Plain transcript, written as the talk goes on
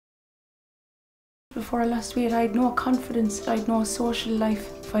Before I lost weight, I had no confidence, I had no social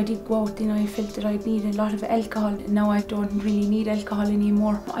life. If I did go out, then I felt that I'd need a lot of alcohol, and now I don't really need alcohol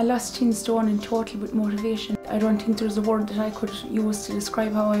anymore. I lost 10 stone in total with motivation. I don't think there's a word that I could use to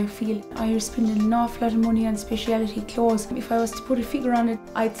describe how I feel. I was spending an awful lot of money on specialty clothes. If I was to put a figure on it,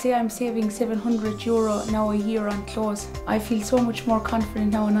 I'd say I'm saving €700 now a year on clothes. I feel so much more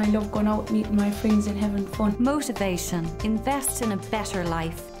confident now, and I love going out, meeting my friends and having fun. Motivation. Invest in a better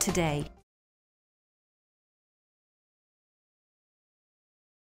life today.